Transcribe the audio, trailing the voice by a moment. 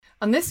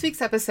On this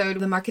week's episode of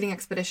the Marketing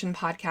Expedition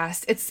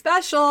podcast, it's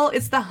special.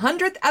 It's the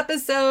 100th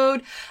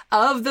episode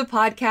of the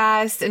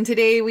podcast. And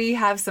today we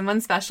have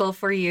someone special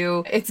for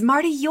you. It's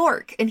Marty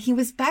York, and he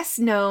was best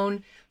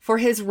known for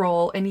his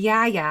role in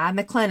Yahya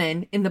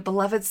McLennan in the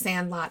beloved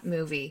Sandlot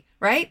movie,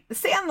 right? The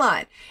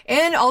Sandlot.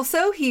 And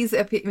also he's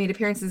made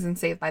appearances in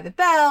Saved by the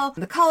Bell,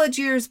 The College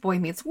Years, Boy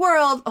Meets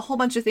World, a whole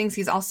bunch of things.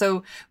 He's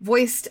also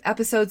voiced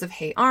episodes of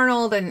Hey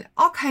Arnold and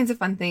all kinds of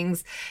fun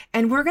things.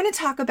 And we're going to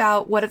talk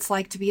about what it's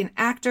like to be an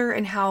actor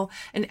and how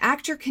an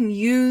actor can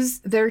use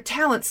their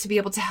talents to be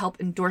able to help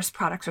endorse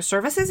products or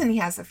services. And he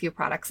has a few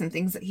products and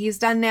things that he's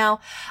done now.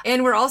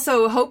 And we're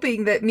also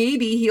hoping that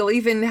maybe he'll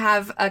even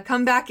have a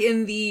comeback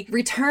in the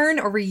return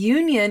or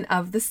reunion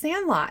of The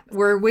Sandlot.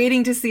 We're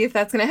waiting to see if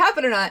that's going to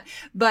happen or not.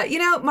 But, you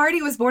know,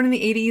 Marty was born in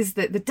the 80s,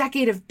 the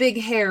decade of big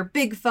hair,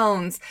 big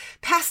phones,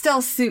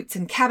 pastel suits,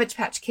 and Cabbage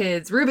Patch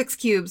Kids, Rubik's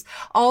Cubes,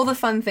 all the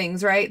fun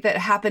things, right, that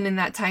happened in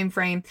that time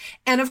frame.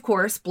 And of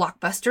course,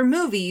 blockbuster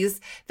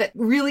movies that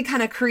really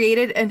kind of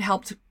created and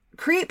helped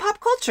create pop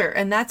culture.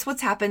 And that's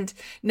what's happened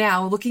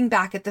now, looking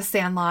back at The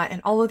Sandlot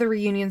and all of the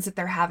reunions that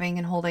they're having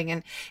and holding.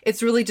 And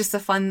it's really just a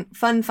fun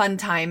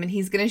time. And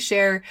he's going to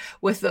share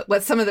with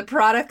what some of the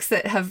products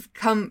that have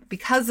come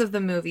because of the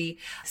movie.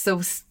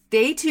 So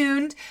stay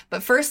tuned.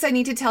 But first, I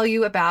need to tell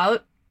you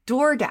about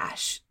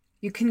DoorDash.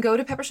 You can go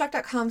to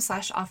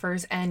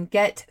peppershock.com/offers and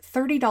get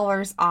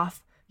 $30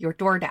 off your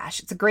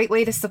DoorDash. It's a great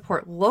way to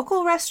support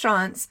local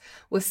restaurants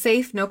with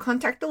safe, no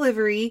contact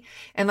delivery.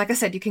 And like I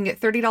said, you can get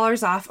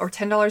 $30 off or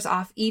 $10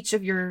 off each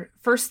of your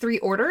first 3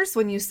 orders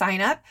when you sign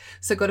up.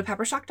 So go to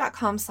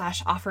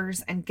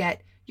peppershock.com/offers and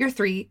get your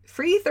free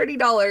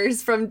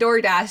 $30 from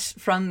DoorDash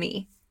from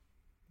me.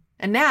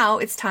 And now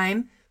it's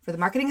time for the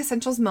Marketing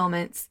Essentials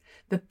Moments,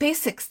 the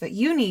basics that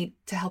you need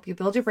to help you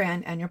build your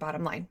brand and your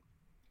bottom line.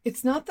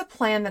 It's not the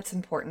plan that's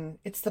important,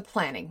 it's the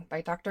planning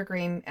by Dr.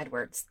 Graham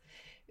Edwards.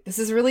 This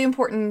is really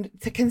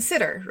important to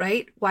consider,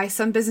 right? Why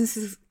some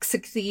businesses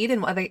succeed and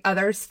why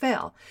others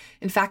fail.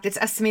 In fact, it's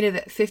estimated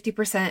that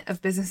 50%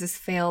 of businesses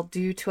fail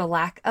due to a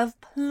lack of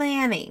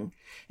planning.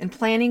 And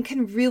planning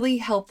can really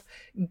help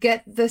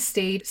get the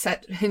stage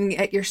set and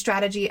get your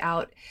strategy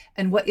out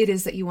and what it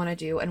is that you want to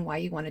do and why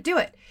you want to do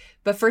it.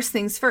 But first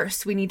things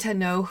first, we need to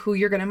know who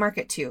you're going to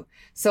market to.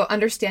 So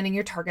understanding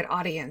your target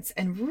audience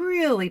and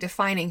really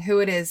defining who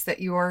it is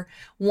that you're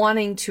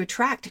wanting to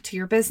attract to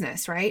your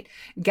business, right?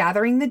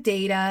 Gathering the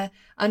data,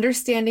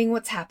 understanding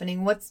what's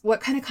happening,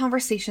 what kind of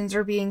conversations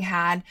are being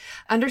had,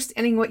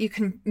 understanding what you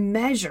can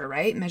measure,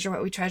 right? Measure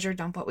what we treasure,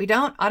 dump what we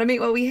don't,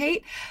 automate what we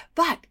hate.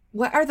 But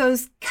what are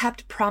those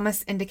kept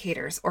promise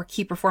indicators or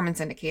key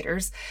performance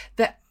indicators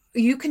that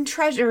you can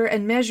treasure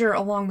and measure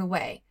along the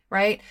way,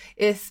 right?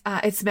 If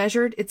it's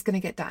measured, it's going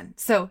to get done.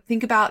 So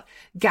think about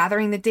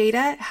gathering the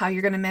data, how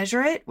you're going to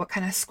measure it, what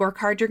kind of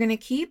scorecard you're going to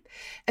keep,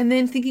 and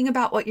then thinking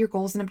about what your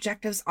goals and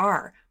objectives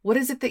are. What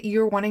is it that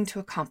you're wanting to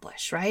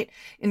accomplish, right?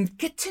 And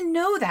get to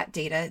know that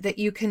data that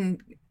you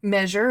can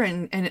measure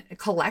and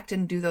collect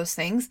and do those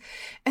things.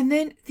 And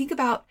then think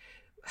about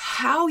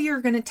how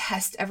you're going to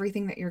test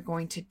everything that you're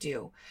going to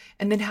do,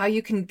 and then how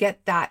you can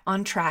get that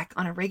on track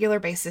on a regular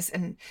basis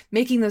and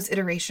making those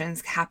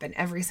iterations happen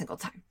every single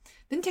time.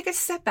 Then take a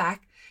step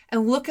back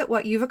and look at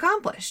what you've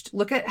accomplished.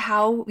 Look at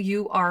how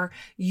you are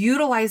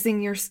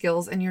utilizing your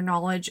skills and your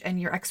knowledge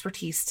and your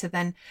expertise to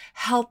then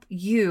help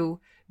you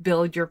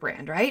build your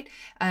brand, right?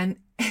 And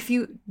if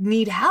you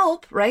need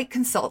help, right,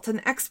 consult an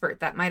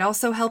expert. That might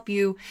also help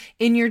you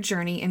in your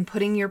journey in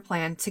putting your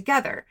plan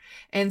together.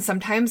 And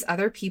sometimes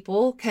other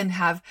people can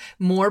have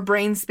more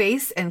brain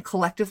space and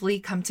collectively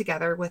come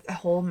together with a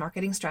whole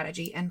marketing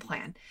strategy and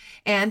plan.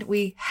 And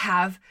we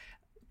have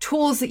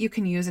tools that you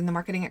can use in the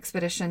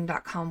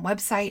marketingexpedition.com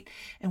website.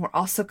 And we're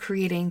also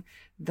creating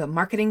the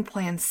marketing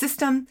plan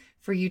system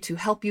for you to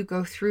help you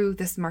go through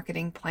this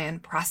marketing plan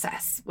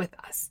process with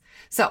us.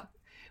 So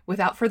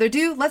without further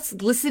ado, let's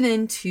listen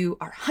in to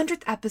our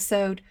 100th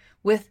episode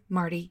with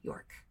Marty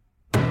York.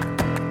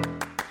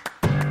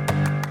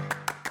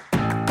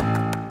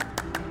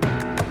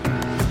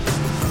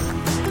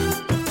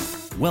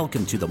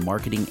 Welcome to the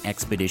Marketing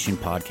Expedition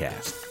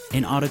Podcast,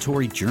 an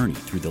auditory journey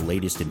through the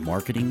latest in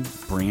marketing,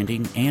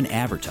 branding, and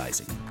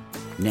advertising.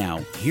 Now,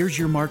 here's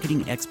your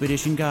Marketing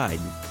Expedition guide,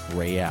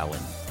 Ray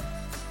Allen.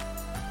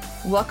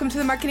 Welcome to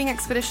the Marketing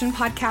Expedition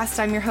Podcast.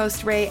 I'm your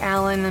host, Ray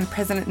Allen. I'm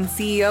president and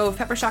CEO of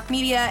Peppershock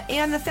Media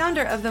and the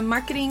founder of the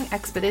Marketing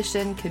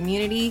Expedition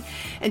community.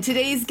 And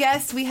today's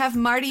guest, we have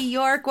Marty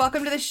York.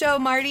 Welcome to the show,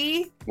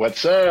 Marty.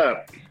 What's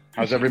up?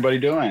 How's everybody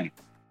doing?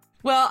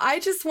 Well, I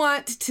just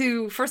want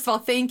to, first of all,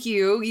 thank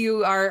you.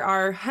 You are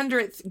our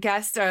 100th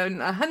guest on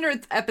a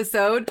 100th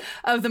episode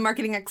of the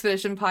Marketing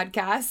Expedition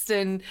podcast,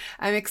 and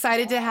I'm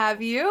excited to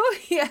have you.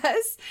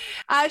 Yes.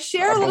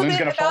 Share a little bit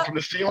gonna about... fall from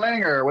the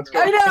ceiling, or what's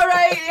going on? I know,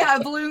 right? Yeah,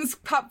 balloons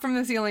pop from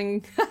the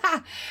ceiling.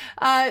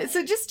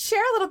 So just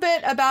share a little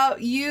bit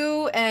about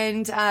you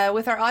and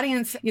with our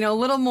audience, you know, a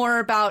little more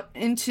about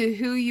into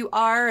who you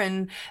are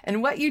and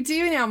what you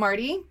do now,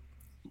 Marty.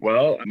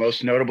 Well,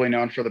 most notably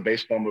known for the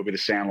baseball movie The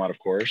Sandlot, of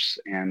course,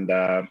 and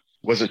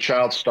was a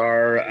child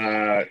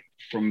star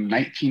from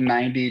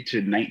 1990 to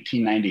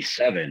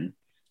 1997,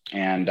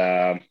 and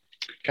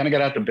kind of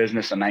got out the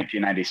business in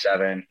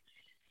 1997.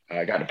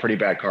 I got in a pretty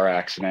bad car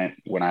accident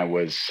when I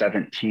was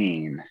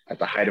 17 at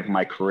the height of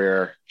my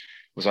career.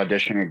 Was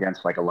auditioning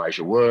against like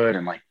Elijah Wood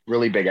and like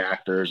really big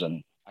actors.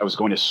 And I was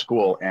going to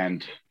school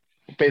and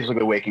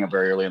basically waking up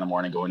very early in the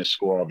morning, going to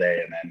school all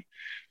day, and then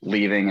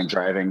leaving and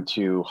driving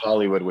to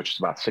Hollywood, which is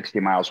about 60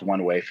 miles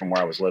one way from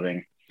where I was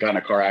living. Got in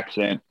a car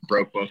accident,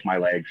 broke both my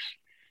legs,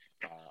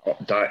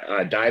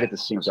 died at the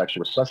scene, was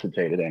actually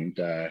resuscitated, and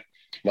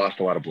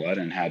lost a lot of blood,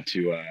 and had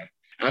to,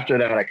 after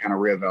that, I kind of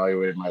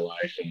reevaluated my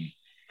life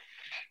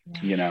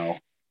and,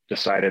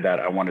 decided that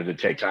I wanted to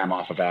take time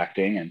off of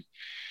acting, and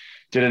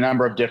did a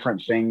number of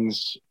different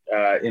things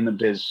in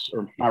the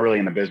or not really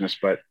in the business,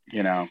 but,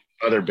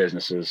 other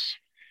businesses,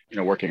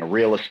 working in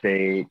real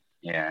estate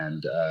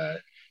and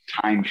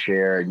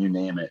timeshare, and you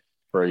name it,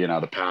 for,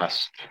 the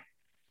past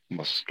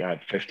almost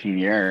 15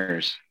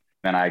 years.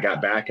 Then I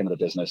got back into the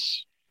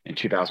business in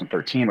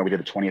 2013 when we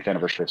did the 20th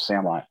anniversary of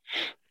Sandlot,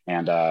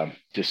 and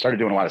just started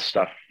doing a lot of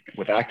stuff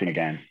with acting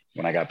again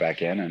when I got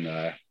back in. And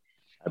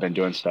I've been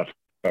doing stuff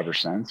ever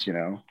since,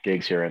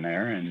 gigs here and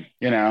there, and,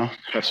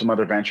 have some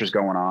other ventures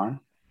going on.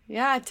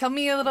 Yeah. Tell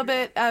me a little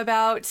bit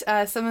about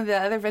some of the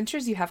other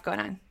ventures you have going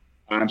on.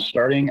 I'm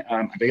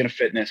big into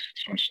fitness,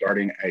 so I'm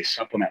starting a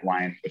supplement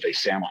line with a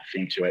Sandlot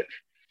theme to it.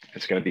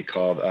 It's going to be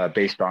called,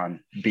 based on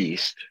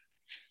Beast.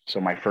 So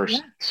my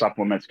first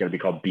supplement is going to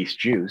be called Beast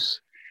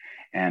Juice.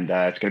 And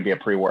it's going to be a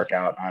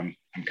pre-workout I'm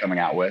coming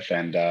out with.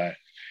 And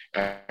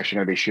actually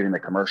going to be shooting the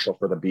commercial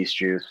for the Beast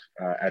Juice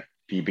at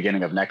the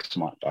beginning of next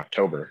month,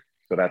 October.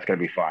 So that's going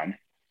to be fun.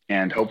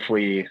 And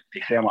hopefully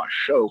the Sandlot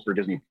show for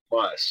Disney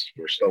Plus,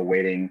 we're still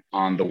waiting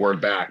on the word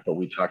back, but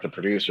we talked to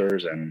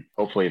producers, and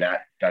hopefully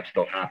that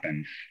still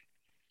happens.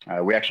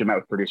 We actually met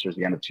with producers at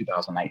the end of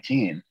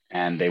 2019,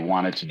 and they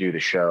wanted to do the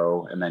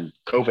show, and then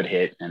COVID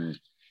hit and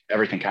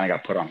everything kind of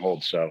got put on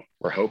hold. So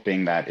we're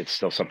hoping that it's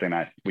still something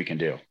that we can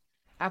do.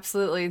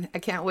 Absolutely. I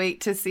can't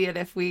wait to see it.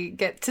 If we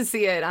get to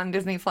see it on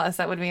Disney Plus,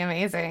 that would be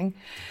amazing.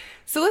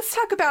 So let's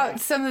talk about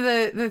some of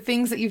the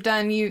things that you've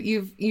done.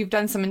 You've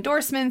done some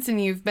endorsements,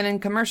 and you've been in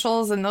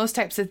commercials and those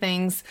types of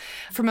things.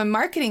 From a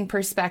marketing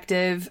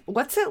perspective,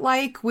 what's it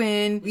like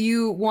when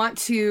you want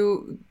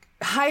to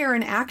hire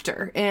an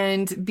actor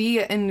and be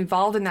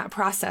involved in that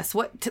process?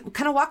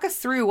 Kind of walk us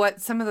through what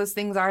some of those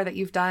things are that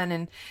you've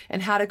done,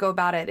 and how to go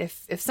about it.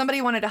 If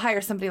somebody wanted to hire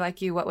somebody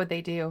like you, what would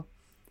they do?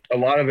 A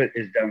lot of it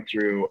is done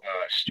through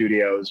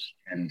studios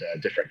and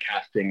different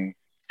casting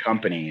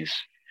companies.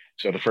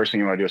 So the first thing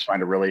you want to do is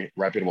find a really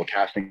reputable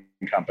casting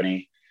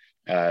company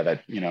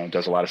that,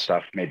 does a lot of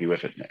stuff, maybe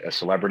with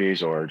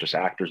celebrities or just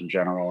actors in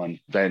general. And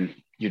then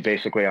you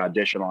basically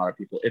audition a lot of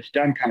people. It's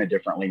done kind of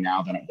differently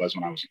now than it was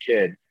when I was a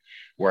kid,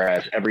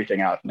 whereas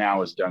everything out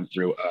now is done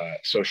through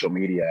social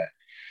media.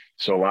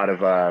 So a lot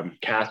of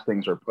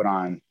castings are put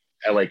on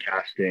LA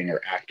Casting or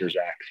Actors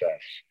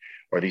Access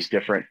or these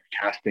different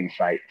casting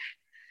sites,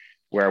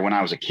 where when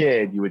I was a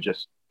kid, you would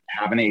just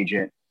have an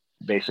agent.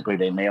 Basically,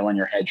 they mail in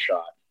your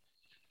headshot,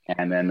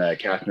 and then the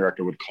casting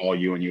director would call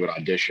you and you would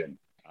audition.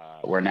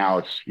 Where now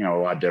it's, a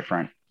lot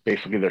different.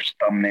 Basically, there's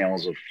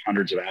thumbnails of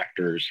hundreds of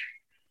actors,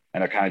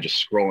 and they're kind of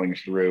just scrolling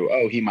through,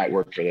 oh, he might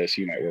work for this,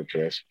 he might work for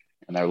this.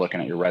 And they're looking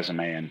at your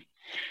resume. And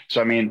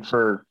so,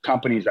 for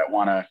companies that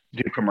want to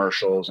do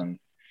commercials, and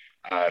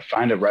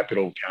find a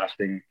reputable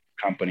casting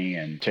company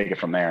and take it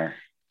from there,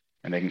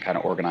 and they can kind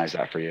of organize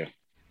that for you.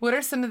 What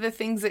are some of the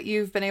things that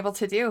you've been able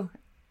to do?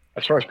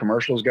 As far as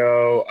commercials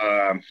go,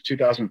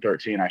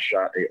 2013, I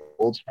shot a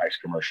Old Spice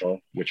commercial,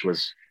 which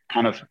was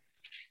kind of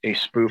a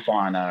spoof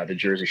on the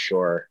Jersey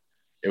Shore.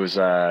 It was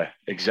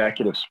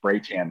Executive Spray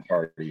Tan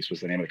Parties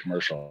was the name of the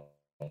commercial.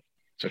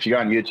 So if you go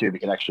on YouTube, you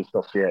can actually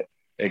still see it.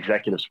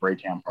 Executive Spray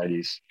Tan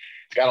Parties.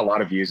 It's got a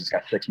lot of views. It's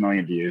got 6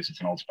 million views. It's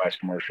an Old Spice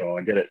commercial.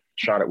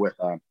 Shot it with,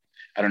 I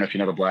don't know if you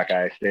know the black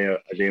guy,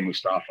 Isaiah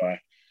Mustafa.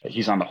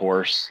 He's on the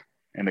horse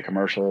in the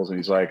commercials, and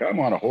he's like, I'm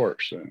on a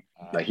horse. And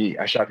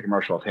I shot the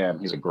commercial with him.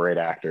 He's a great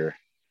actor.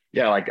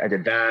 Yeah, I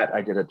did that.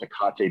 I did a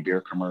Tecate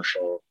beer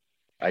commercial.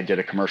 I did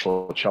a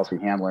commercial with Chelsea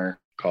Handler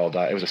called,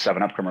 it was a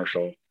 7-Up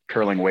commercial,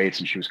 curling weights,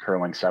 and she was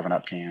curling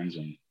 7-Up cans,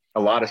 and a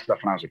lot of stuff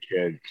when I was a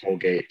kid.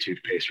 Colgate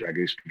toothpaste,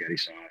 ragu spaghetti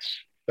sauce.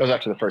 That was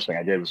actually the first thing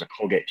I did, was a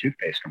Colgate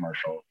toothpaste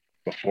commercial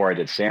before I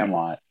did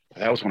Sandlot.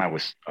 That was when I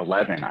was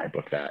 11, I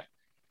booked that.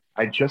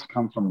 I just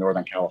come from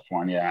Northern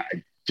California.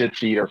 I did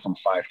theater from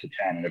 5 to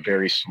 10 in a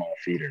very small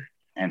theater.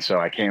 And so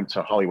I came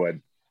to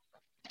Hollywood,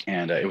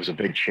 and it was a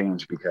big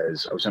change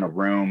because I was in a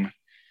room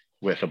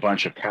with a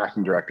bunch of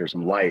casting directors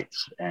and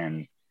lights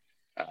and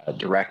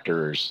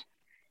directors,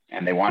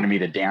 and they wanted me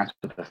to dance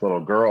with this little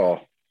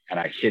girl, and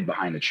I hid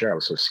behind the chair. I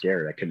was so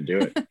scared I couldn't do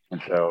it.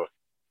 And so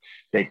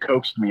they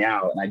coaxed me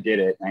out, and I did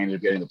it, and I ended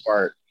up getting the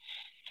part.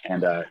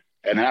 And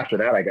then after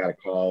that, I got a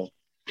call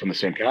from the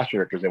same cast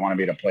directors. They wanted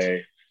me to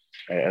play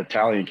an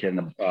Italian kid in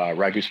the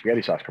ragu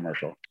spaghetti sauce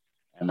commercial.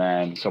 And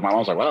then, so my mom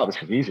was like, wow, this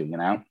is easy,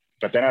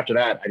 But then after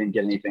that, I didn't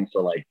get anything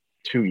for like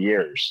 2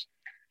 years.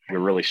 We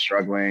were really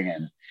struggling,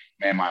 and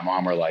me and my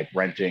mom were like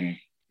renting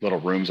little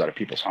rooms out of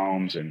people's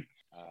homes. And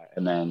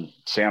then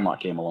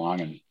Sandlot came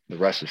along and the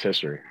rest is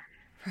history.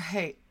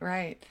 Right,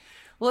 right.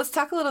 Well, let's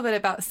talk a little bit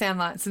about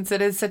Sandlot since it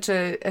is such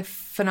a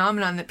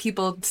phenomenon that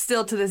people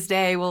still to this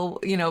day will,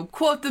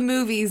 quote the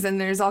movies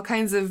and there's all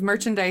kinds of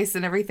merchandise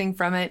and everything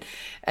from it.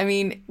 I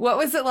mean, what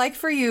was it like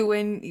for you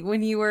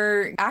when you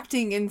were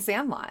acting in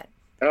Sandlot?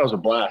 That was a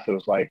blast. It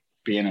was like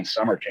being in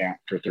summer camp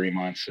for 3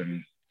 months.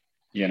 And,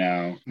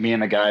 me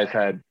and the guys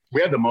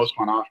we had the most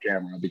fun off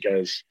camera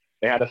because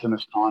they had us in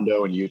this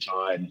condo in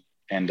Utah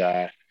and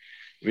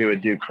we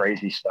would do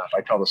crazy stuff. I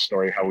tell the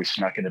story how we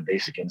snuck into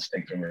Basic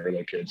Instinct when we were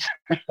little kids.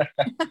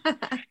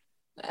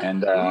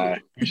 And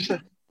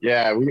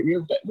we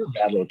were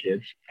bad little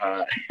kids.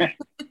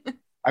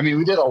 I mean,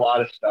 we did a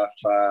lot of stuff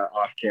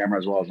off camera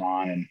as well as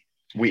on, and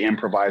we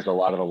improvised a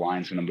lot of the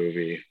lines in the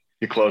movie.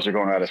 Your clothes are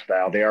going out of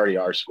style. They already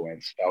are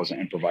squints. That was an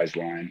improvised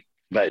line.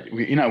 But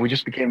we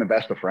just became the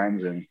best of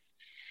friends, and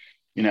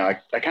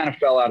I kind of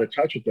fell out of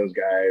touch with those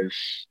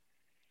guys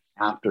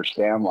after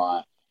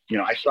Sandlot.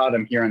 I saw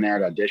them here and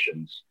there at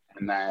auditions,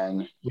 and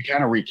then we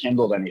kind of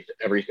rekindled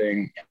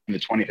everything in the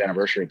 20th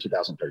anniversary of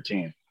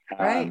 2013.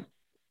 Right.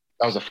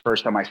 That was the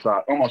first time I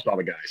saw almost all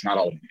the guys, not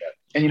all of them.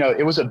 And,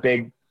 it was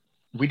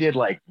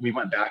we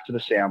went back to the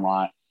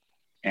Sandlot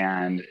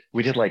and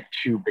we did like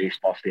 2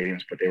 baseball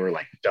stadiums, but they were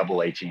like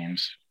AA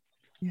teams.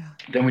 Yeah.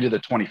 Then we did the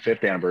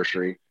 25th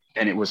anniversary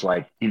and it was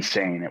like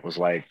insane. It was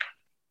like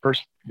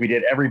first we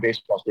did every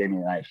baseball stadium in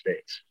the United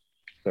States.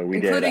 So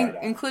we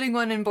including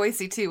one in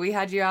Boise too. We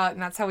had you out,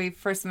 and that's how we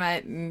first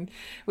met. And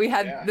we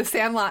had the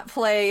Sandlot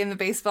play in the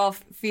baseball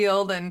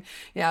field, and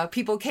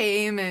people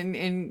came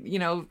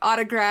and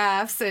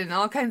autographs and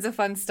all kinds of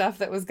fun stuff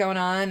that was going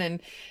on.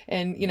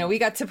 And we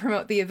got to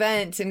promote the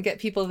event and get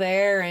people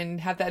there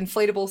and have that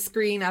inflatable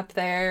screen up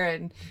there,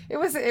 and it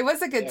was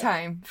a good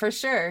time for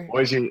sure.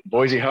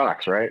 Boise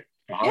Hawks, right?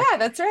 Uh-huh. Yeah,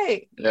 that's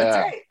right. Yeah. That's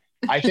right.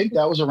 I think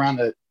that was around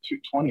the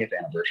 20th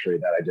anniversary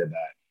that I did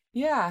that.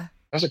 Yeah.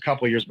 That was a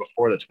couple of years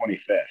before the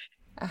 25th.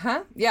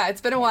 Uh-huh. Yeah, it's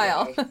been a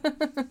while.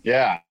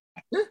 Yeah.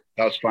 That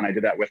was fun. I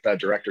did that with that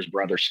director's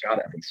brother, Scott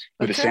Evans,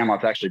 who the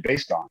Sandlot's actually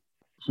based on.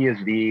 He is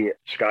the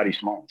Scotty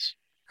Smalls.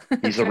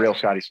 He's the real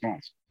Scotty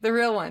Smalls. The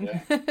real one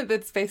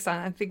that's based on.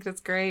 I think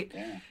that's great.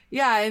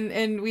 Yeah,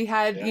 and we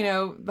had,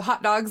 the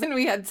hot dogs and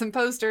we had some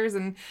posters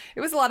and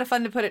it was a lot of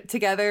fun to put it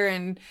together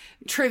and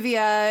trivia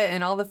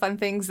and all the fun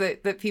things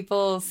that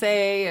people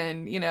say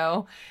and,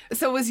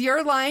 So was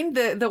your line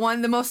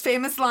the most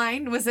famous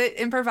line? Was it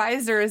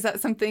improvised or is that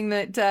something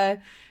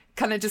that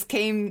kind of just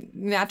came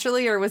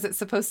naturally or was it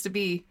supposed to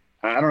be?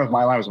 I don't know if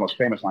my line was the most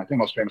famous line. I think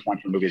the most famous line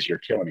from the movie is "You're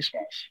Killing Me,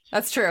 Smalls."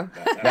 That's true.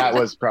 That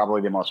was probably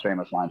the most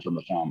famous line from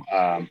the film.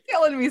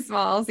 Killing me,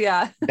 Smalls.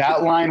 Yeah.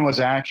 That line was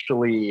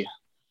actually,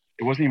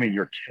 it wasn't even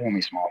 "You're killing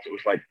me, Smalls." It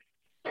was like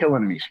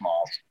 "Killing me,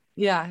 Smalls."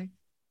 Yeah.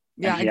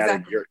 Yeah, and he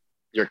exactly. Added,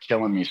 you're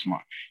killing me,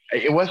 Smalls.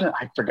 It wasn't,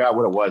 I forgot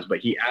what it was,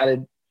 but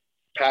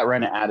Pat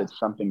Renna added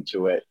something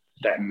to it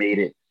that made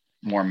it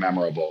more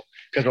memorable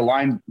because the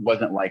line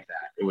wasn't like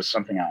that. It was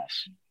something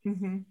else.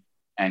 Mm-hmm.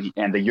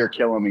 And the "You're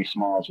Killing Me,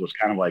 Smalls" was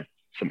kind of like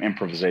some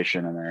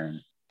improvisation in there.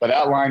 But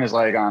that line is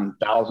like on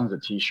thousands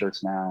of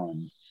t-shirts now.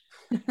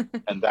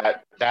 And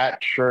that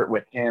shirt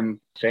with him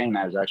saying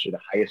that is actually the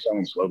highest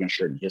selling slogan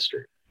shirt in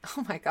history.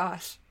 Oh my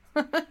gosh.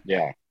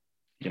 Yeah.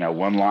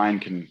 One line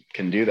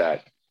can do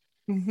that.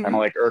 Mm-hmm. Kind of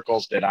like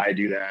Urkel's "Did I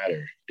Do That?"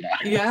 Or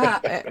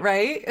Yeah,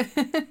 right?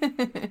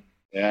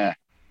 Yeah.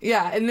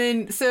 Yeah. And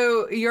then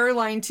so your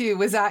line too,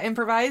 was that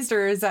improvised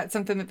or is that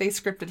something that they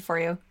scripted for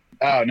you?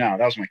 Oh no,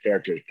 that was my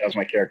character. That was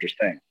my character's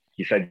thing.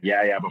 He said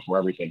yeah before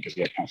everything because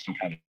he had some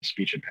kind of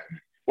speech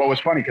impediment. What was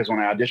funny because when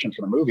I auditioned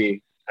for the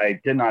movie, I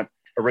did not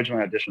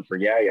originally audition for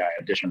I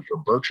auditioned for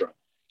Bertram,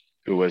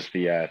 who was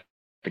the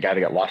guy that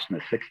got lost in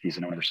the 60s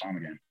and no one ever saw him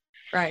again.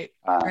 Right.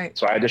 Right.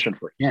 So I auditioned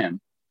for him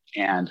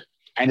and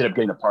I ended up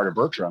getting the part of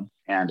Bertram,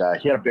 and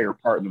he had a bigger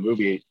part in the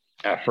movie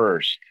at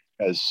first,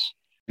 as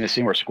in the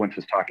scene where Squints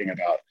is talking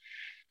about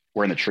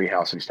we're in the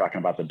treehouse and he's talking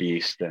about the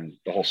beast and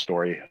the whole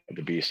story of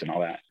the beast and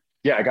all that.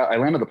 Yeah, I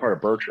landed the part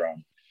of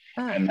Bertram.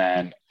 And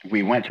then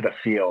we went to the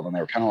field and they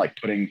were kind of like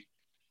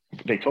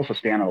they told us to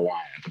stand on the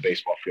line at the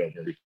baseball field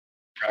where we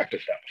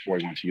practiced that before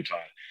we went to Utah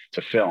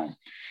to film.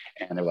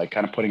 And they're like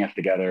kind of putting us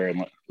together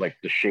and like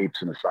the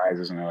shapes and the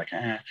sizes. And they're like,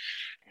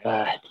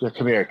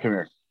 come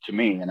here to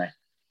me. And I,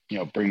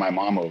 bring my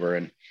mom over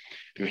and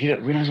he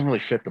doesn't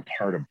really fit the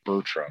part of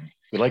Bertram.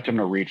 We liked him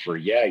to read for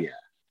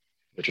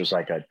which was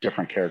like a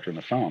different character in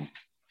the film.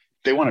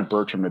 They wanted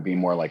Bertram to be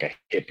more like a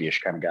hippie-ish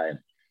kind of guy.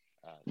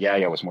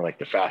 Was more like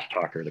the fast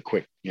talker, the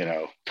quick,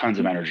 tons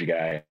of energy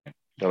guy.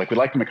 They're like, we'd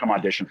like him to come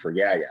audition for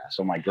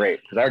So I'm like,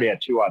 great. Because I already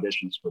had 2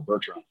 auditions for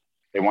Bertram.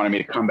 They wanted me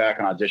to come back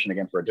and audition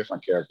again for a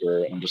different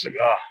character. And I'm just like,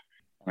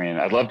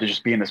 I'd love to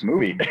just be in this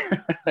movie.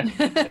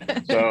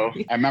 So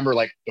I remember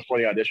like before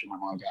the audition, my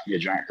mom got me a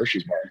giant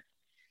Hershey's bar.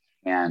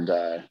 And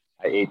I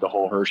ate the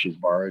whole Hershey's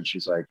bar. And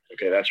she's like,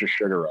 okay, that's your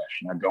sugar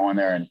rush. And I'd go in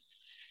there and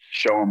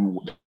show them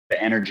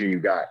the energy you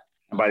got.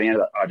 And by the end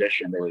of the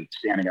audition, they were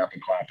standing up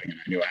and clapping. And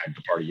I knew I had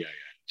the part of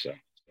So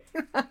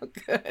Oh,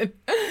 good.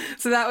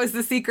 So that was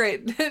the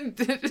secret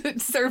to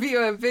serve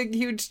you a big,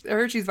 huge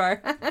Hershey's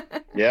bar.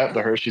 Yeah,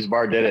 the Hershey's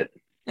bar did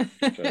it.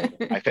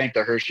 So I thank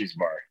the Hershey's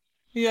bar.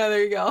 Yeah,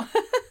 there you go.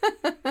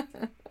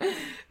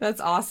 That's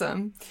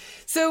awesome.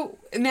 So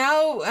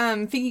now,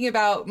 thinking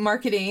about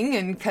marketing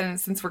and kind of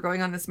since we're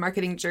going on this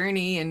marketing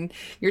journey and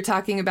you're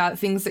talking about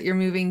things that you're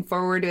moving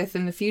forward with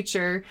in the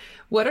future,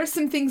 what are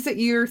some things that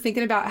you're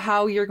thinking about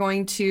how you're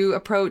going to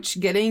approach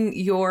getting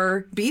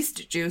your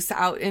Beast Juice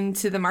out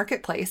into the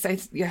marketplace? I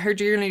heard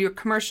you're going to do a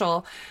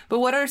commercial, but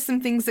what are some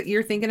things that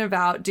you're thinking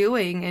about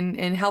doing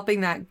and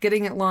helping that,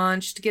 getting it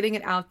launched, getting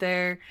it out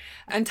there,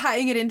 and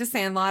tying it into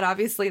Sandlot?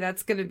 Obviously,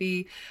 that's going to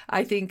be,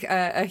 I think,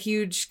 a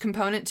huge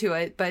component to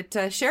it.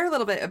 But share a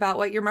little bit about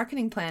what your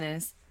marketing plan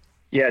is.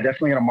 Yeah,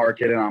 definitely gonna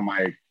market it on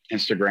my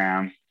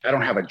Instagram. I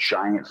don't have a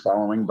giant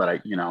following, but I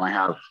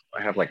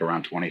have like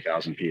around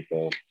 20,000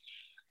 people.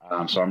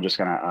 So I'm just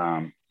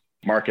gonna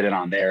market it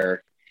on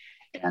there,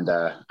 and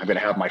I'm gonna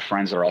have my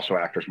friends that are also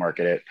actors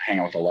market it. Hang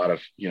out with a lot of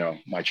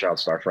my child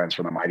star friends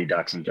from the Mighty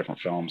Ducks and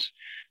different films.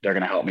 They're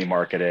gonna help me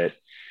market it.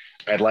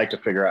 I'd like to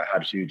figure out how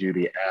to do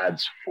the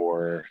ads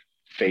for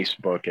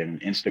Facebook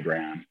and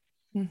Instagram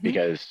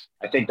because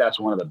I think that's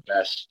one of the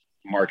best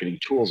marketing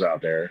tools out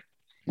there.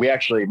 Me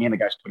and the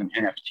guys put an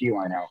NFT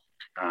line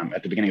out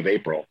at the beginning of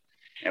April,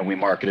 and we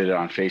marketed it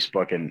on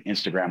Facebook and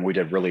Instagram. We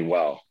did really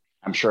well.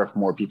 I'm sure if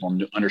more people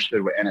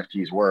understood what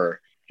NFTs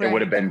were, it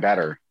would have been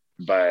better.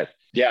 But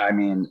yeah, I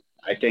mean,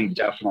 I think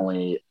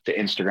definitely the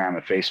Instagram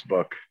and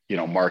Facebook,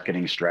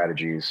 marketing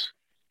strategies.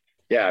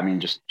 Yeah, I mean,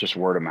 just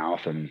word of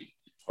mouth, and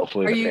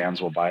hopefully the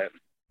fans will buy it.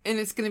 And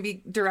it's going to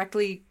be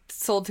directly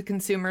sold to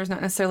consumers,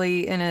 not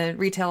necessarily in a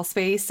retail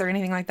space or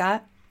anything like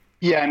that?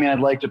 Yeah, I mean, I'd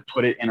like to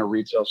put it in a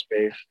retail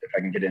space if I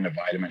can get into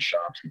vitamin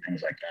shops and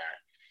things like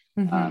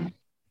that.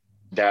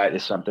 That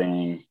is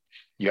something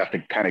you have to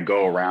kind of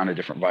go around to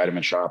different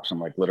vitamin shops and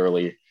like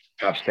literally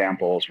have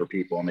samples for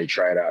people and they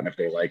try it out. And if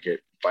they like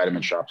it,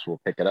 vitamin shops will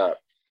pick it up.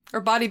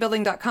 Or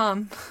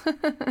bodybuilding.com.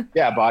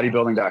 Yeah,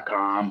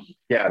 bodybuilding.com.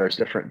 Yeah, there's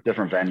different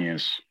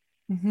venues.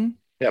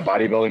 Yeah,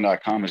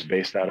 bodybuilding.com is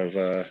based out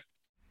of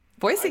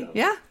Boise.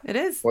 Yeah, it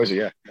is. Boise,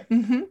 yeah.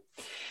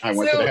 I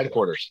went to the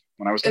headquarters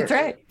when I was there. That's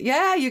right.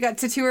 Yeah, you got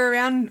to tour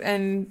around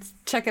and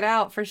check it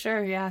out for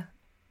sure. Yeah.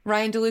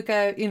 Ryan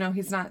DeLuca,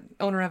 he's not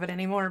owner of it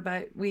anymore,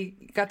 but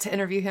we got to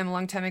interview him a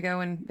long time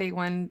ago and they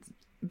won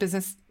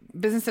business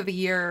of the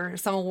year,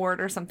 some award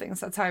or something.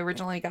 So that's how I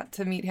originally got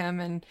to meet him.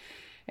 And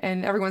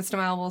every once in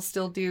a while we'll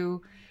still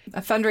do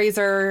a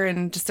fundraiser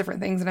and just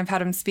different things. And I've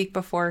had him speak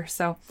before.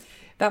 So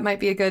that might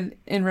be a good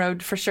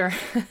inroad for sure.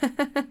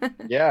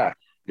 Yeah.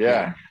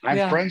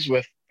 I'm friends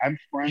with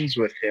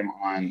him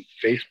on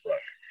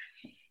Facebook.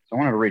 So I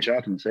wanted to reach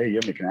out to him and say, you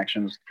have any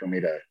connections for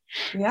me to,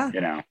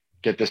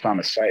 get this on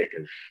the site?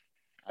 Because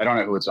I don't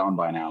know who it's owned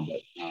by now, but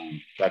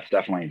that's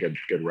definitely a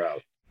good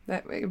route.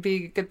 That would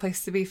be a good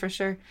place to be for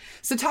sure.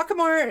 So talk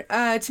more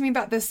to me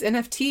about this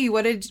NFT.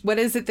 What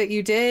is it that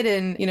you did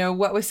and,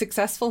 what was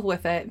successful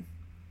with it?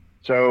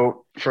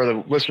 So for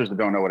the listeners that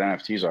don't know what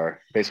NFTs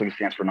are, basically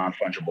stands for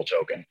non-fungible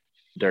token.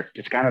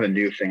 It's kind of a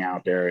new thing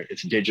out there.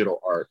 It's digital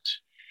art.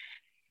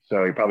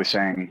 So you're probably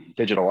saying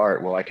digital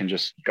art. Well, I can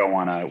just go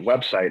on a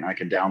website and I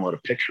can download a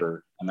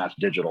picture and that's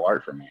digital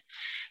art for me.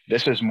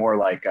 This is more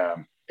like,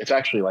 it's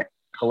actually like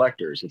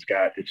collectors. It's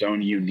got its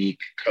own unique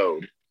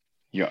code,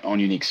 your own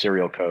unique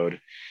serial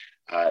code.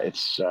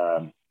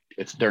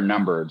 They're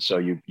numbered. So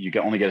you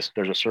can only there's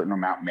a certain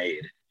amount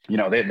made.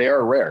 They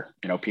are rare.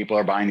 People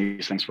are buying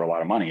these things for a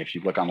lot of money. If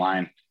you look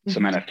online,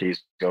 some NFTs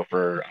go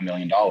for $1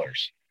 million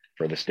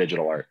for this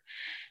digital art.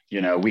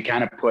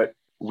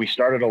 We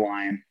started a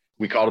line.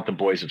 We called it the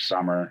Boys of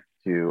Summer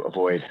to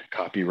avoid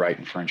copyright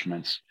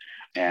infringements.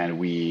 And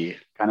we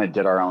kind of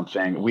did our own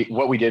thing.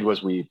 What we did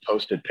was we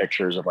posted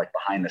pictures of like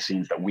behind the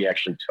scenes that we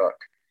actually took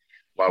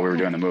while we were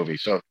doing the movie.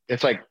 So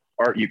it's like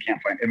art you can't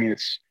find. I mean,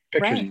 it's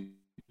pictures you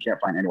can't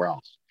find anywhere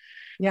else.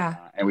 Yeah.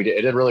 And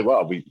it did really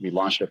well. We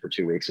launched it for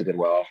 2 weeks. It did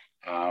well.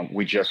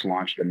 We just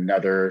launched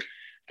another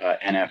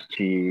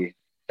NFT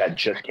that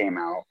just came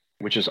out,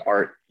 which is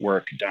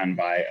artwork done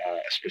by a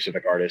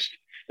specific artist.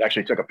 They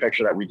actually took a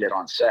picture that we did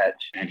on set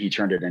and he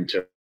turned it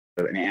into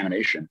an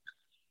animation.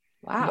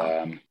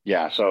 Wow.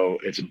 So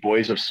it's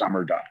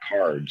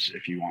boysofsummer.cards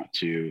if you want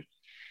to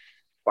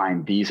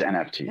find these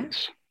NFTs.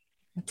 Yeah.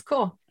 That's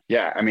cool.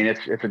 Yeah, I mean, it's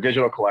a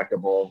digital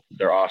collectible.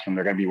 They're awesome.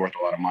 They're going to be worth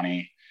a lot of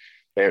money.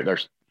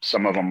 There's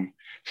some of them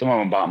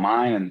bought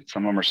mine and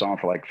some of them are selling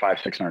for like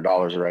 $500-$600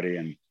 already.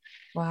 And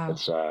wow,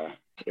 it's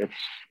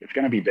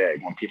going to be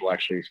big when people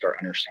actually start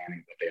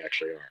understanding what they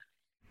actually are.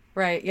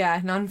 Right.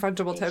 Yeah.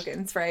 Non-fungible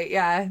tokens. Right.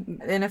 Yeah.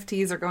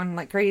 NFTs are going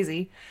like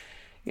crazy.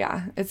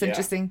 Yeah. It's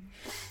interesting.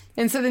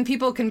 And so then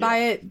people can buy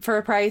it for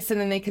a price and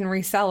then they can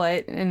resell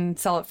it and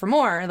sell it for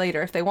more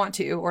later if they want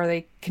to, or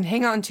they can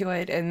hang on to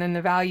it and then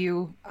the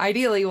value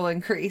ideally will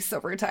increase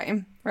over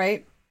time.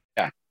 Right.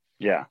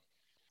 Yeah.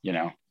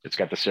 It's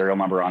got the serial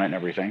number on it and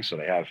everything. So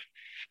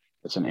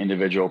it's an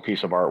individual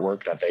piece of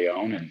artwork that they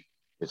own and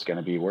it's going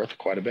to be worth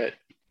quite a bit.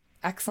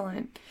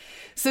 Excellent.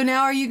 So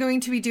now are you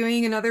going to be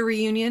doing another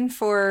reunion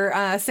for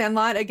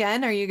Sandlot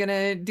again? Are you going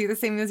to do the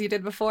same as you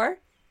did before?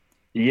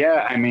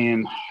 Yeah, I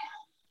mean,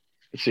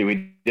 let's see,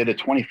 we did the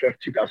 25th,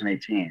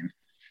 2018.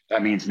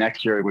 That means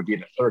next year it would be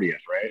the 30th,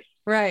 right?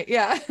 Right.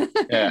 Yeah.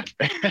 Yeah.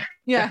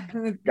 Yeah.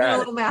 Do a Got it.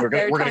 little math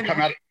there. We're gonna come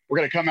out. We're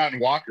gonna come out in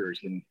walkers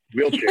and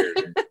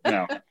wheelchairs.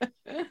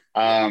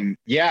 And,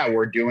 yeah,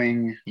 we're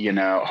doing.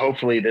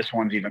 Hopefully this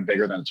one's even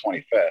bigger than the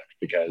 25th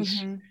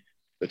because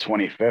the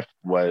 25th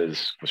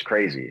was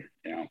crazy.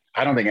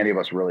 I don't think any of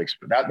us really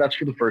that's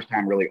for the first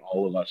time really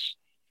all of us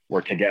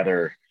were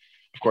together.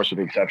 Of course, with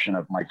the exception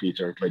of Mike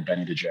Pizza, who played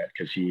Benny DeJet,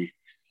 because he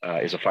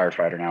is a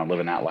firefighter now,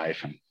 living that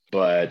life.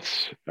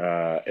 But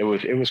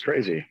it was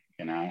crazy.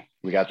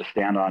 We got to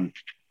stand on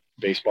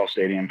baseball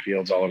stadium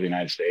fields all over the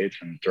United States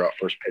and throw out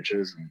first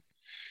pitches. And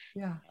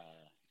yeah,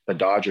 the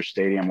Dodger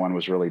Stadium one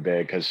was really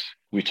big because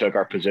we took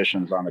our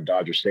positions on the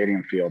Dodger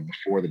Stadium field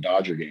before the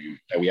Dodger game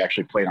that we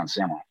actually played on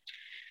Sandlot.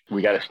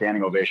 We got a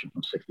standing ovation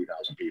from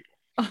 60,000 people.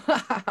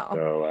 Wow.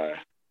 So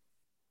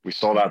we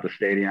sold out the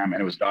stadium,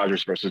 and it was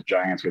Dodgers versus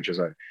Giants, which is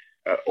a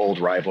old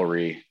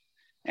rivalry,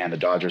 and the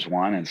Dodgers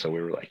won. And so we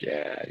were like,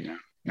 yeah,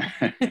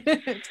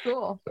 It's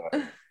cool.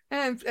 So,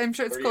 and I'm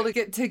sure it's cool to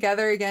get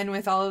together again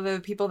with all of the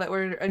people that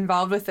were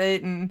involved with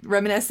it and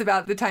reminisce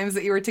about the times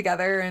that you were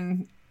together.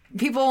 And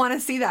people want to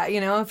see that,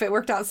 if it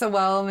worked out so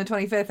well on the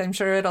 25th, I'm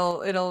sure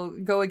it'll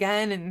go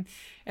again,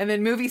 and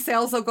then movie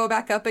sales will go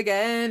back up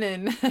again.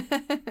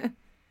 And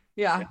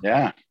yeah.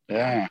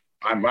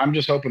 I'm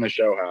just hoping the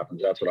show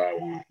happens. That's what I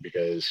want,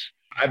 because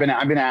I've been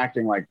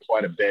acting like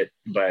quite a bit,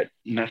 but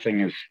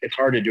it's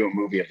hard to do a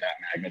movie of that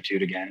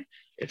magnitude again.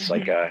 It's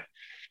like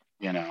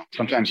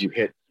sometimes you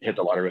hit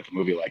the lottery with a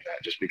movie like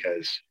that just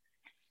because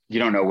you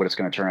don't know what it's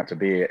going to turn out to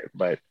be.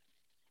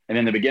 And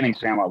in the beginning,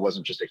 Sandlot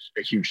wasn't just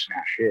a huge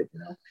smash hit,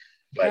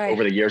 but right.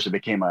 Over the years, it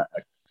became a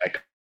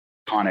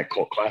iconic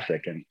cult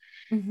classic. And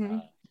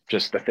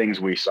just the things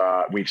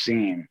we've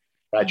seen.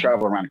 I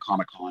travel around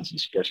Comic Cons and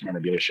sports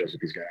memorabilia shows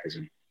with these guys.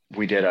 And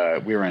we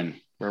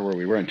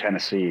were in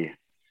Tennessee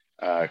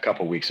a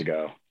couple weeks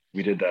ago.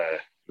 We did the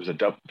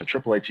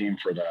AAA team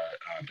for the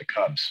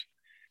Cubs.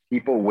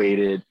 People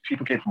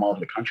came from all over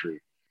the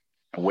country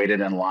and waited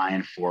in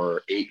line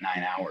for 8-9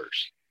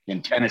 hours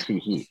in Tennessee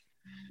heat.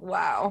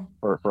 Wow.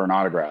 For an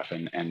autograph.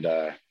 And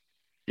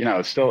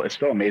it's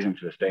still amazing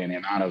to this day. And the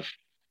amount of,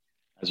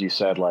 as you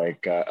said,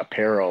 like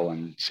apparel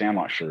and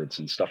Sandlot shirts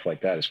and stuff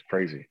like that is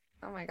crazy.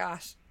 Oh my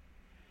gosh.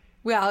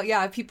 Well,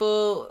 yeah,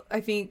 people,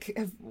 I think,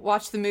 have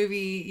watched the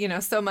movie,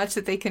 so much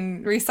that they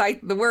can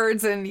recite the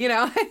words. And,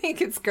 I think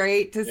it's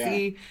great to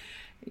see,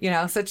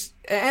 such,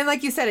 and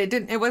like you said,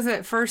 it wasn't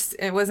at first,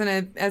 it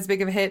wasn't as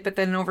big of a hit, but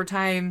then over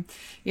time,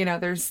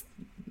 there's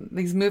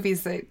these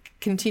movies that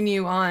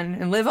continue on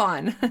and live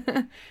on.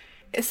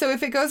 So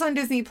if it goes on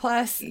Disney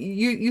Plus,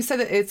 you said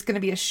that it's going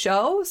to be a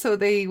show, so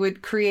they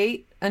would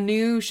create a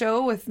new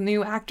show with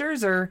new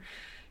actors, or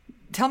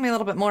tell me a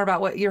little bit more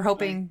about what you're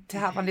hoping to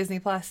have on Disney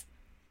Plus.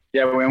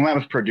 Yeah, when we went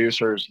with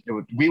producers,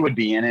 we would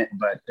be in it,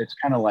 but it's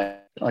kind of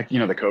like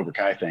the Cobra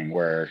Kai thing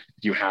where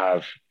you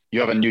have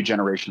a new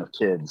generation of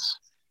kids.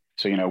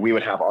 So we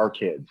would have our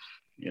kids.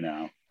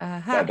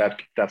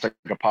 That's like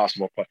a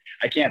possible.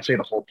 I can't say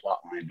the whole plot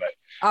line, but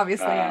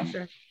obviously, yeah,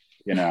 sure.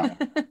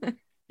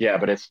 Yeah,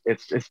 but it's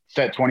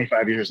set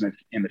 25 years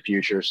in the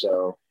future.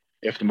 So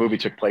if the movie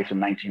took place in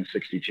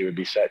 1962, it'd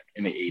be set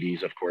in the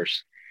 80s, of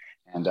course,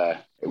 and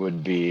it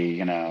would be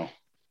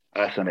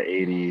us in the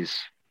 80s.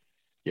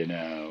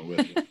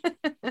 With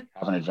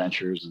having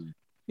adventures and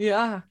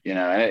and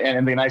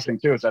the nice thing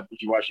too is that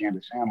if you watch the end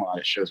of Sandlot,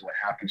 it shows what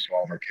happens to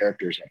all of our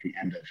characters at the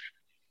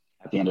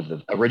end of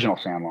the original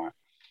Sandlot.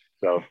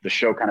 So the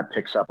show kind of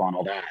picks up on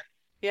all that.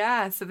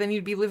 Yeah, so then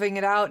you'd be living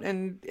it out,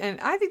 and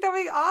I think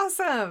that'd be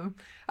awesome.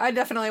 I'd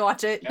definitely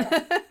watch it.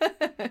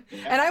 Yeah.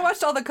 And I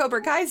watched all the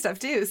Cobra Kai stuff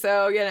too,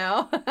 so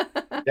Yeah,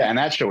 and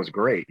that show was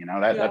great.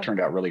 That turned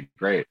out really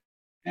great.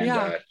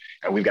 And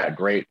we've got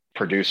great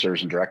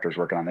producers and directors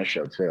working on this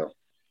show too.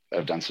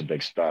 Have done some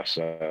big stuff,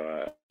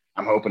 so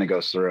I'm hoping it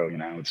goes through.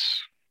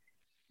 It's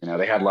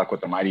they had luck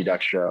with the Mighty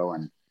Ducks show,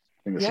 and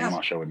I think the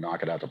Sandlot show would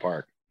knock it out the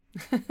park.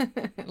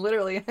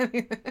 Literally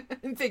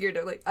and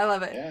figuratively. I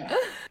love it. Yeah.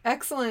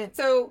 Excellent.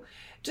 So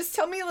just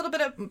tell me a little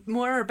bit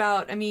more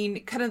about,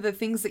 kind of the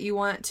things that you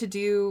want to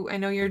do. I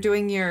know you're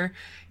doing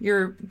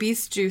your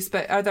Beast Juice,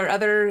 but are there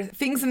other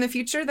things in the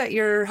future that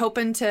you're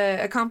hoping to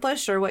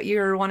accomplish, or what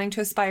you're wanting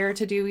to aspire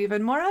to do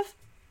even more of?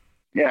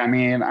 Yeah,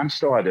 I'm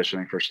still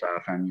auditioning for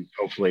stuff and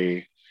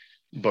hopefully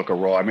book a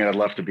role. I'd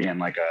love to be in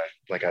like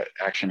a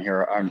action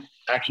hero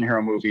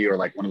movie, or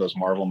like one of those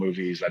Marvel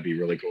movies. That'd be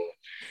really cool.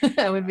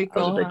 That would be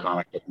cool. I was a big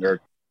comic book nerd.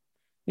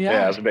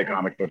 Yeah, I was a big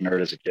comic book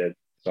nerd as a kid.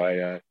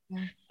 So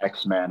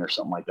X-Men or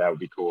something like that would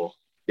be cool.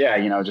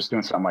 Yeah, just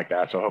doing something like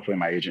that. So hopefully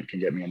my agent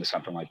can get me into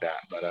something like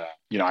that. But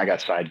I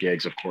got side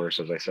gigs, of course,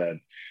 as I said.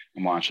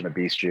 I'm launching a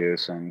Beast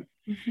Juice, and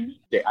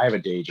I have a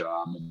day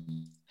job,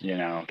 and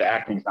the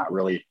acting's not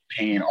really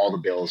paying all the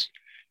bills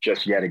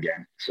just yet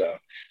again. So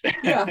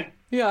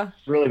yeah.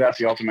 Really, that's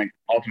the ultimate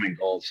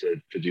goal, is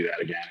to do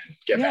that again and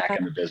get back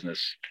in the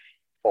business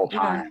full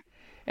time. Yeah.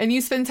 And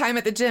you spend time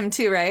at the gym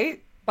too,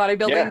 right?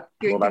 Bodybuilding.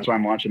 Yeah. Well, that's why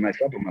I'm launching my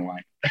supplement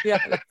line. Yeah,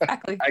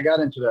 exactly. I got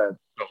into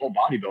the whole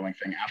bodybuilding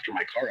thing after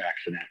my car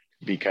accident,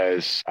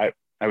 because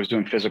I was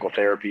doing physical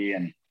therapy,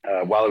 and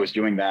while I was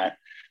doing that,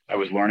 I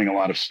was learning a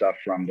lot of stuff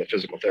from the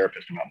physical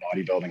therapist about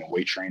bodybuilding and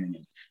weight training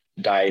and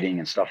dieting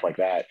and stuff like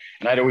that.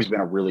 And I'd always been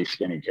a really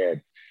skinny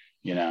kid.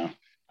 I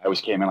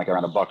always came in like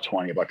around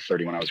 $120,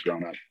 $130 when I was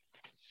growing up.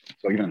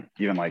 So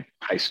even like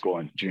high school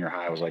and junior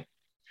high, I was like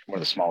one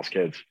of the smallest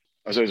kids.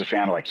 I was always a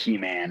fan of like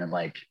He-Man and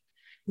like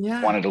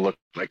wanted to look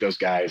like those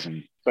guys.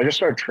 And so I just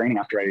started training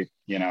after I,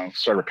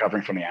 started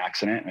recovering from the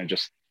accident, and it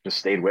just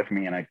stayed with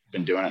me. And I've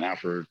been doing it now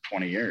for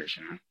 20 years.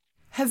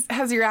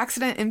 Has your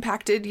accident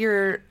impacted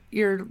your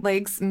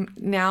legs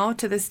now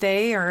to this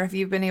day, or have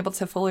you been able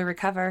to fully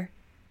recover?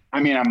 I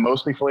mean, I'm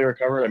mostly fully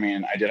recovered. I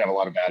mean, I did have a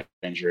lot of bad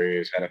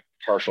injuries. Had a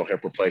partial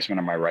hip replacement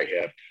on my right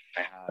hip.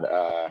 I had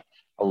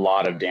a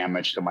lot of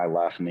damage to my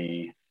left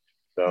knee.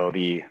 So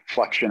the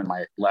flexion in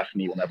my left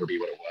knee will never be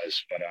what it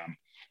was. But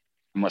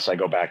unless I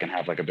go back and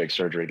have like a big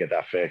surgery, get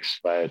that fixed.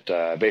 But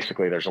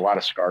basically, there's a lot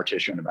of scar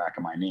tissue in the back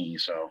of my knee.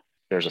 So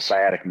there's a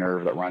sciatic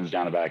nerve that runs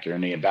down the back of your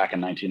knee. And back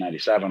in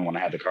 1997, when I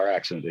had the car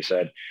accident, they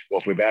said, well,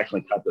 if we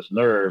actually cut this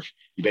nerve,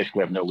 you basically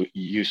have no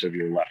use of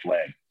your left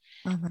leg.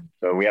 Mm-hmm.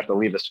 So we have to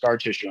leave the scar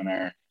tissue in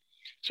there.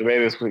 So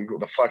basically,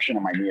 the flexion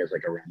on my knee is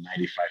like around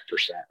 95%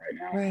 right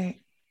now. Right.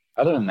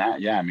 Other than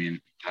that, I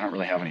mean, I don't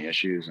really have any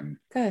issues. And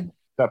good.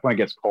 Except when it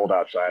gets cold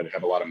outside, I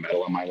have a lot of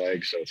metal on my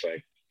leg. So it's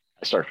like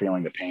I start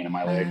feeling the pain in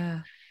my leg.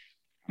 I'm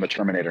a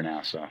Terminator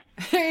now, so.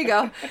 There you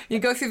go. You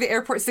go through the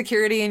airport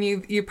security and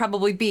you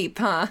probably beep,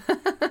 huh?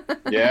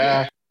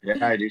 Yeah,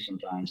 I do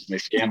sometimes. They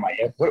scan my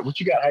hip. What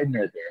you got hiding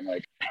right there? I'm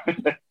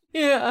like,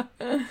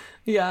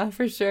 yeah,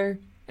 for sure.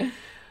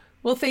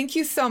 Well, thank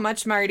you so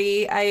much,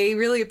 Marty. I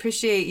really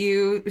appreciate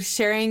you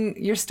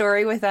sharing your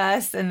story with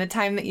us and the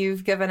time that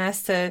you've given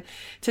us to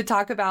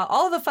talk about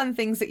all the fun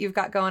things that you've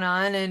got going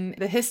on and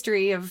the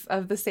history of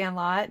the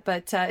Sandlot.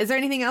 But is there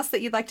anything else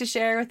that you'd like to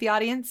share with the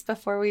audience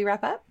before we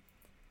wrap up?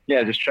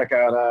 Yeah, just check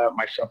out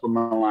my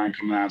supplement line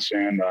coming out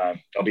soon.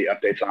 There'll be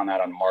updates on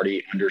that on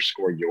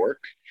Marty_York.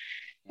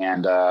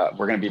 And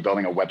we're going to be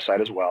building a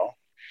website as well.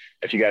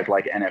 If you guys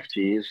like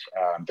NFTs,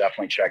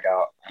 definitely check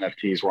out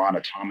NFTs. We're on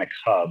Atomic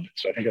Hub.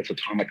 So I think it's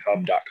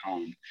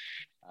atomichub.com.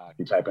 If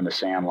you type in the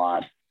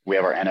Sandlot, we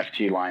have our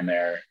NFT line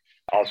there.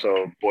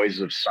 Also,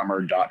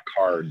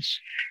 boysofsummer.cards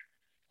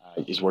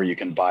is where you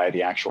can buy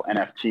the actual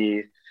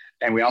NFT.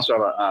 And we also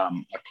have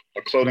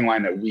a clothing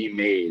line that we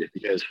made,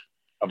 because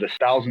of the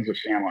thousands of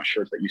Sandlot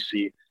shirts that you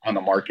see on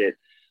the market,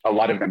 a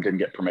lot of them didn't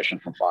get permission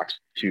from Fox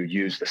to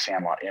use the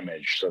Sandlot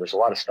image. So there's a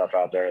lot of stuff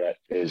out there that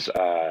is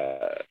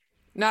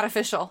not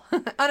official,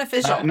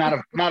 unofficial,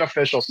 not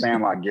official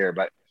Sandlot gear.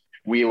 But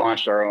we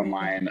launched our own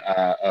line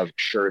of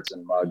shirts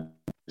and mugs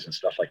and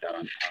stuff like that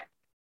on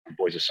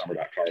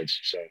boysofsummer.cards.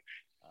 So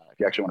if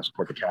you actually want to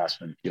support the cast,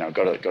 then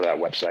go to that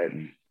website.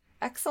 And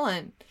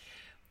excellent.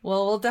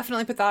 Well, we'll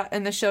definitely put that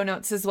in the show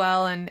notes as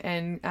well,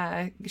 and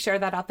share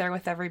that out there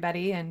with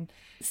everybody, and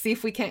see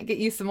if we can't get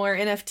you some more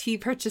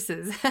NFT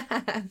purchases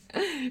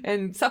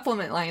and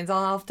supplement lines.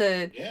 I'll have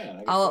to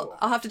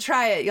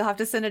try it. You'll have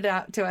to send it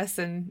out to us,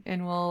 and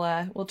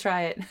we'll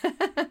try it.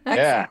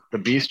 Yeah, the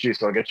Beast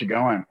Juice will get you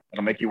going.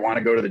 It'll make you want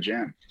to go to the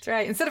gym. That's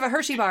right. Instead of a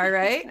Hershey bar,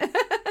 right?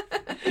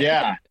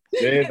 Yeah.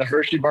 The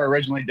Hershey bar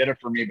originally did it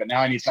for me, but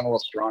now I need something a little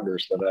stronger.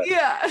 So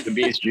the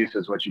Beast Juice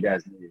is what you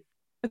guys need.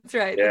 That's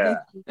right. Yeah,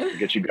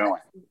 get you going.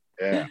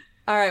 Yeah.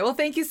 All right. Well,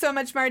 thank you so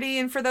much, Marty.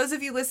 And for those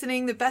of you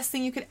listening, the best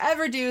thing you could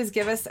ever do is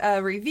give us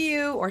a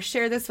review or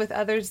share this with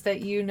others that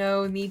you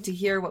know need to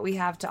hear what we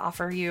have to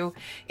offer you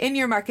in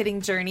your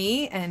marketing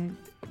journey and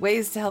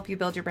ways to help you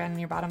build your brand and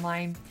your bottom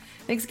line.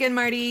 Thanks again,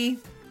 Marty.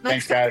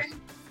 Thanks, guys.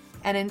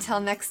 And until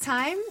next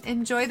time,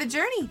 enjoy the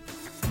journey.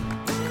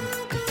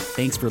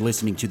 Thanks for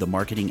listening to the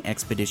Marketing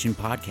Expedition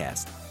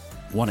podcast.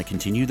 Want to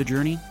continue the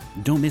journey?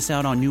 Don't miss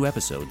out on new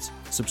episodes.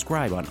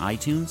 Subscribe on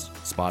iTunes,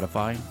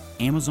 Spotify,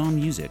 Amazon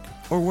Music,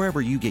 or wherever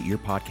you get your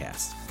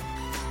podcasts.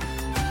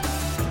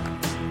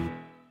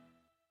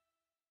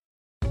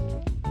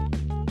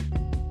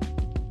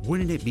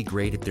 Wouldn't it be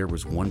great if there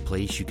was one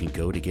place you can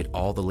go to get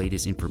all the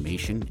latest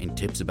information and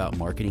tips about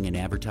marketing and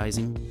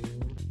advertising?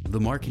 The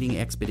Marketing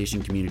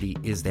Expedition community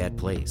is that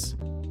place.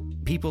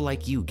 People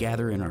like you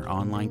gather in our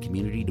online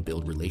community to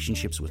build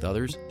relationships with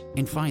others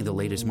and find the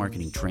latest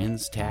marketing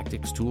trends,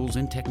 tactics, tools,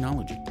 and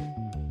technology.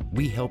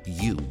 We help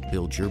you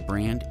build your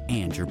brand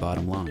and your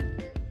bottom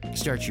line.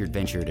 Start your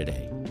adventure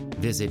today.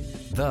 Visit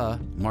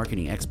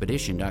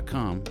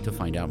themarketingexpedition.com to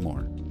find out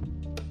more.